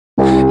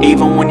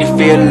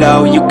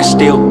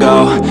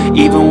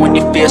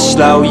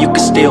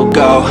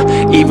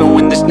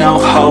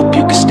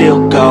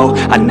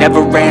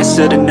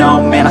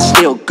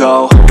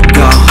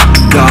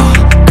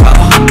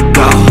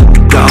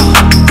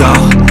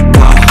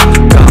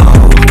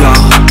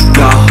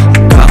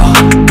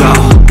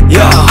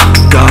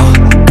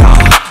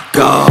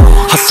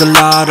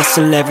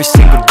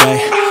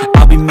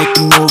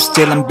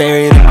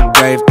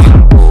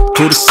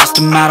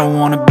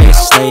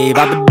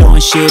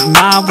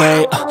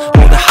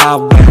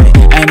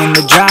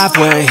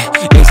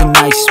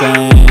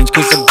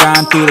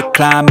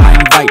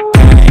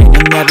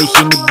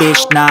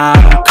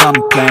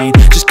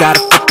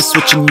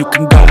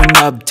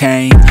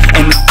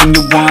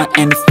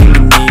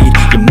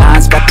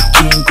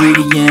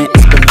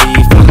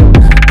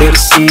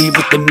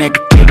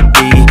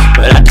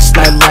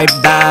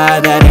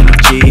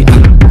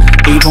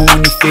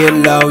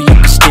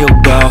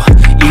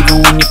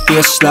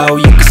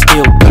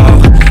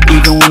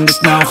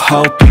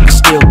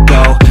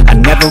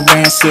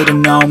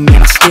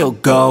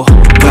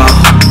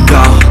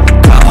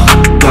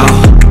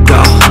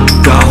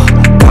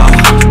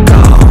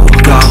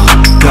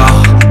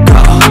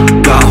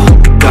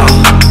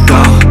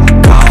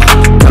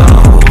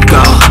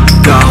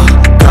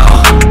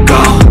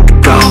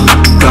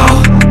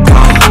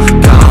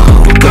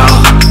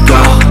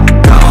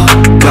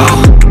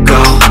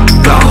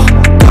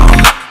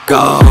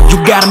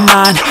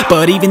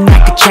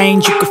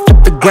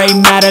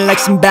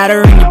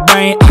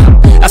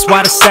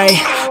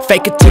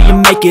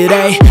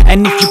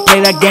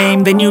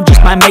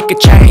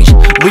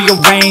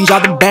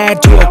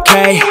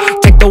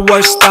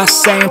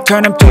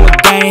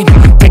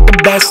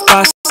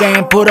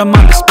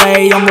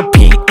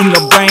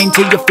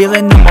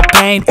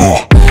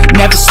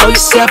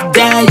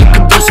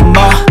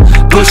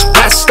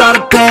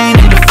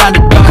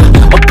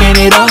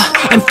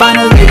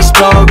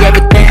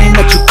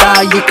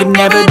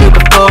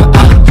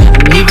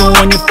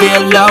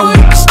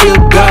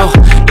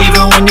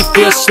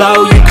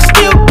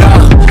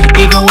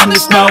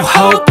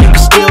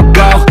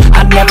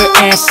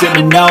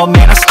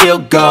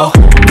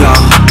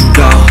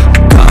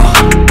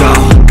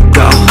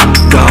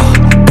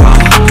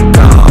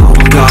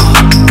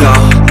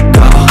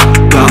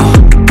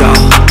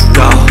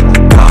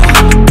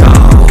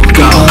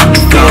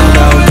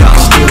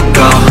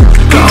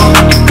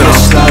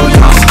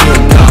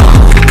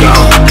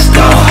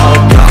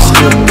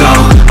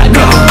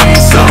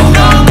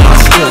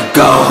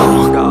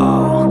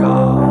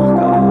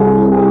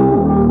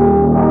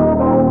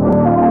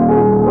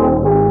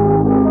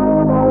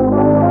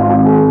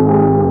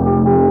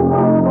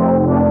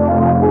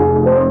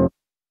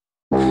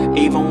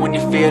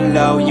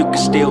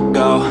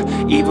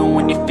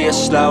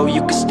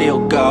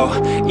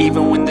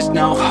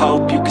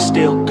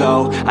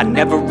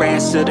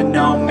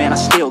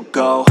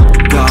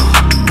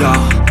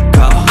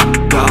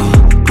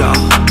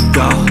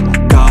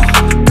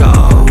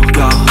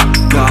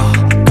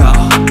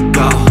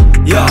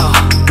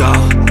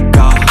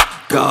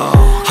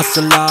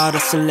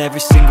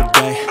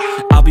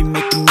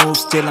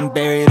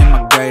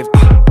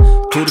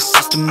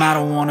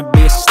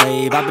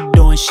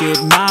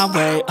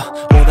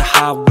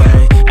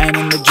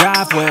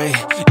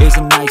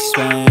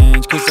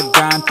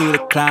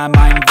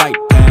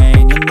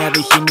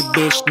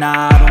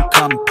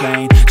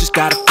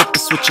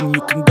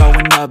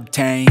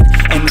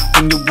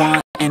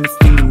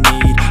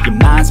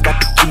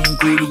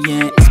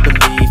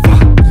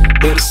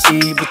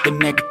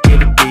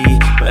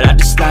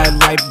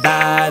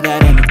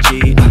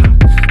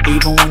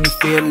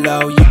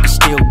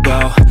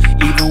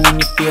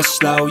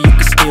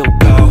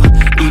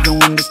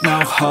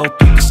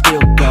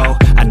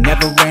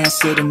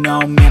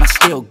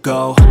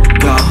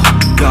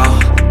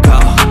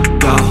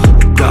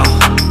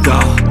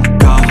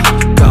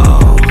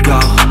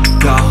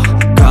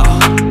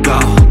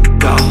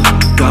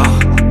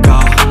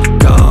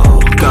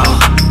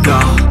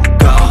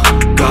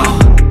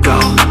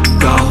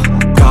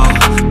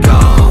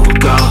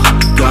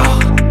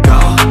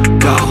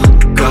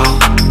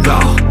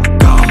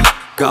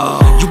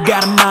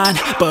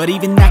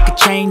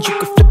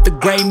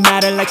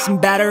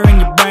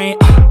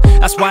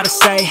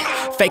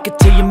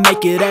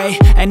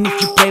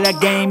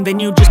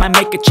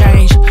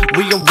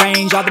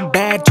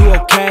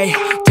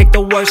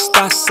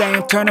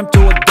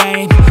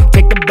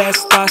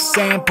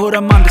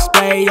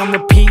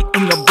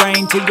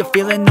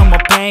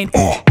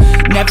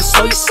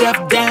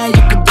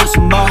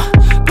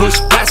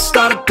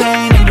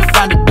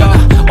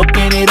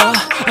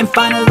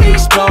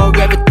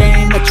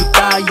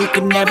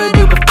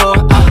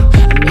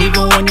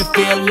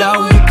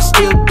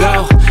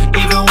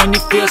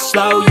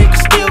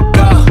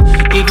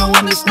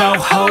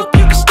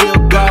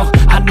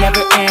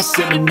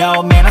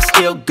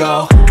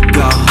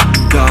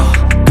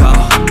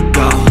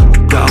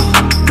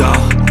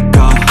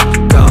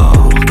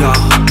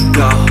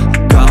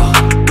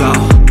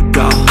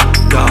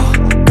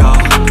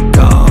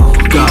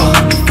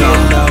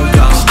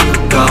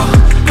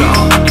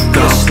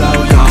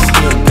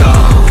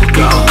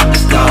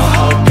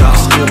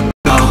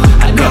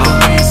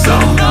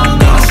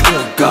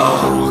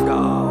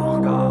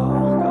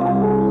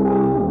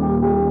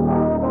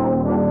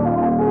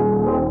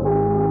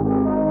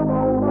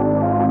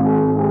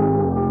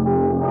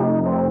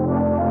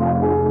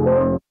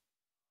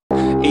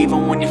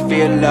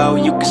feel low,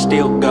 you can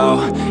still go.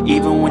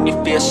 Even when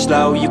you feel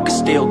slow, you can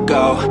still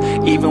go.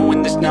 Even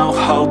when there's no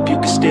hope, you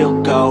can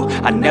still go.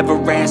 I never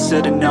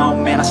answer to no,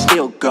 man, I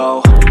still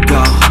go.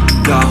 Go,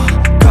 go,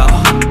 go,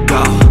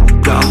 go,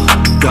 go,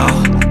 go,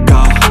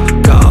 go,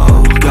 go,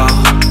 go,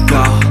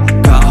 go,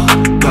 go,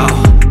 go,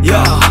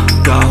 yeah,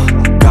 go,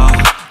 go,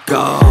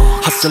 go.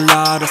 Hustle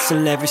hard,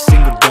 hustle every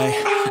single day.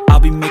 I'll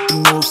be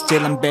making moves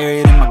till I'm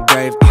buried in my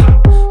grave.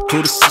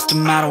 To the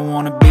system, I don't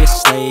wanna be a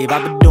slave.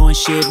 I've been doing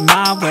shit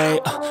my way,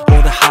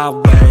 or the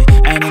highway.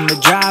 And in the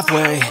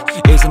driveway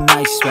is a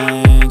nice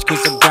range, cause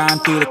I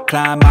grind through the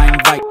climb, I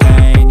invite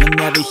pain. You'll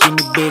never hear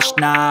me, bitch,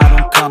 nah, I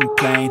don't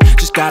complain.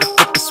 Just gotta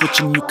flip the switch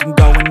and you can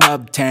go and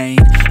obtain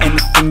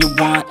anything you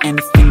want,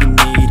 anything you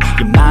need.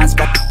 Your mind's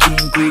got the key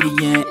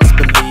ingredient, it's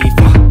belief.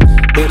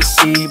 They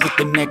deceive with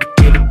the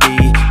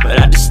negativity, but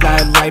I just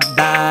slide right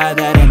by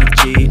that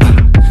energy.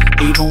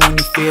 Even when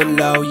you feel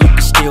low, you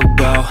can still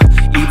go.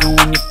 Even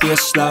when you feel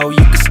slow, you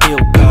can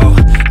still go.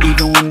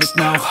 Even when there's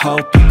no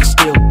hope, you can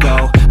still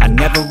go. I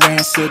never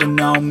answer to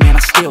no, man, I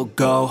still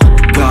go.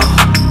 Go,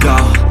 go,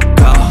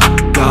 go,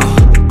 go,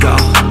 go, go,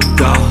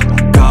 go,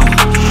 go,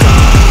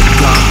 go,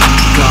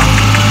 go, go,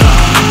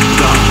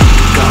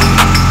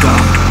 go,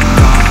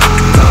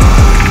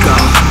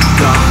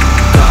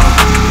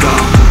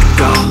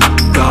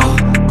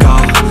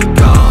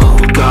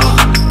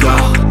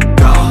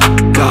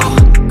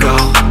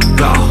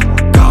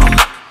 go,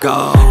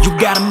 go. You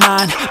got a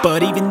mind,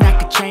 but even